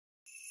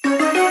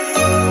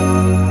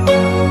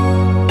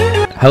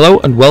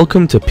Hello and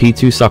welcome to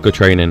P2 Soccer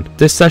Training.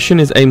 This session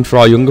is aimed for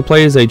our younger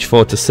players aged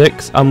 4 to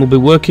 6 and will be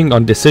working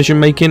on decision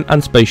making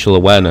and spatial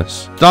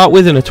awareness. Start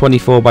with in a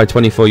 24 by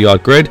 24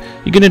 yard grid.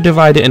 You're going to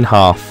divide it in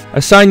half.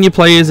 Assign your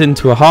players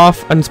into a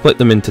half and split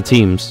them into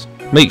teams.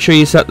 Make sure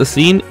you set the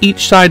scene.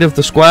 Each side of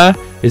the square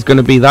is going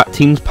to be that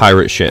team's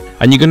pirate ship,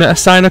 and you're going to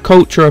assign a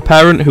coach or a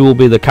parent who will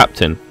be the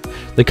captain.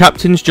 The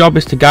captain's job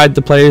is to guide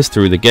the players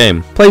through the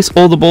game. Place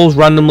all the balls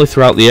randomly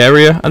throughout the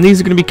area, and these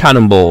are going to be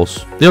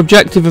cannonballs. The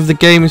objective of the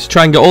game is to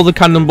try and get all the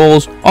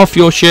cannonballs off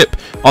your ship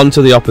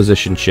onto the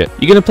opposition ship.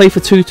 You're going to play for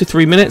 2 to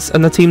 3 minutes,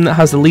 and the team that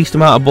has the least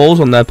amount of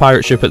balls on their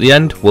pirate ship at the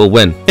end will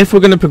win. If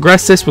we're going to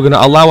progress this, we're going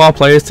to allow our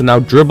players to now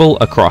dribble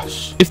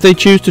across. If they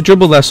choose to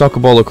dribble their soccer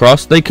ball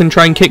across, they can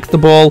try and kick the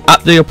ball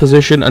at the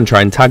opposition and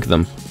try and tag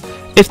them.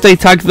 If they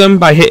tag them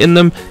by hitting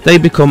them, they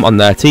become on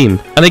their team.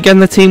 And again,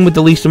 the team with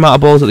the least amount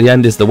of balls at the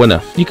end is the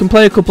winner. You can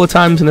play a couple of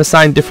times and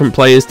assign different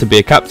players to be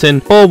a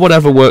captain, or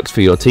whatever works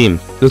for your team.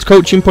 There's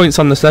coaching points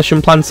on the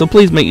session plan, so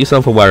please make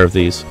yourself aware of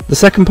these. The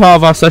second part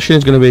of our session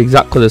is going to be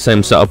exactly the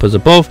same setup as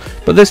above,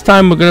 but this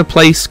time we're going to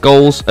place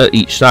goals at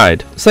each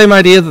side. Same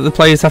idea that the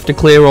players have to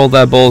clear all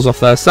their balls off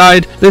their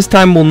side. This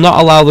time we'll not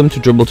allow them to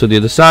dribble to the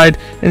other side.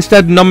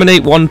 Instead,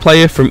 nominate one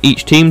player from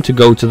each team to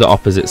go to the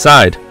opposite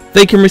side.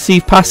 They can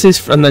receive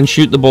passes and then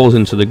shoot the balls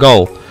into the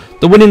goal.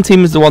 The winning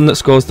team is the one that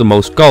scores the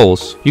most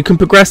goals. You can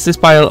progress this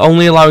by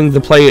only allowing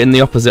the player in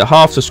the opposite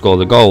half to score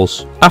the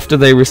goals after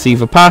they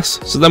receive a pass,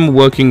 so then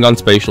we're working on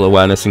spatial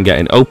awareness and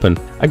getting open.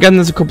 Again,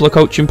 there's a couple of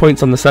coaching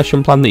points on the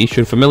session plan that you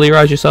should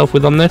familiarise yourself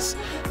with on this,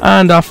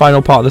 and our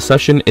final part of the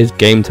session is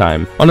game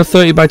time. On a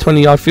 30 by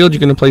 20 yard field, you're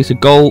going to place a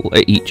goal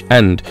at each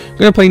end. We're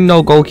going to play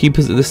no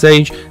goalkeepers at this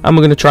stage, and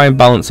we're going to try and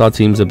balance our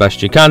teams the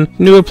best you can.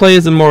 Newer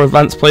players and more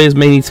advanced players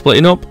may need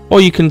splitting up,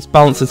 or you can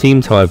balance the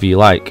teams however you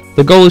like.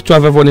 The goal is to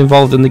have everyone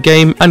involved in the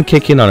game and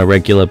kicking on a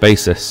regular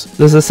basis.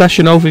 There's a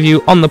session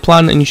overview on the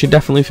plan, and you should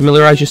definitely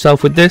familiarise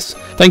yourself with this.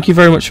 Thank you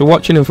very much for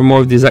watching, and for more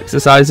of these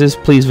exercises,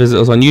 please visit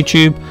us on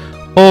YouTube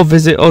or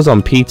visit us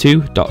on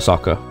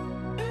p2.soccer.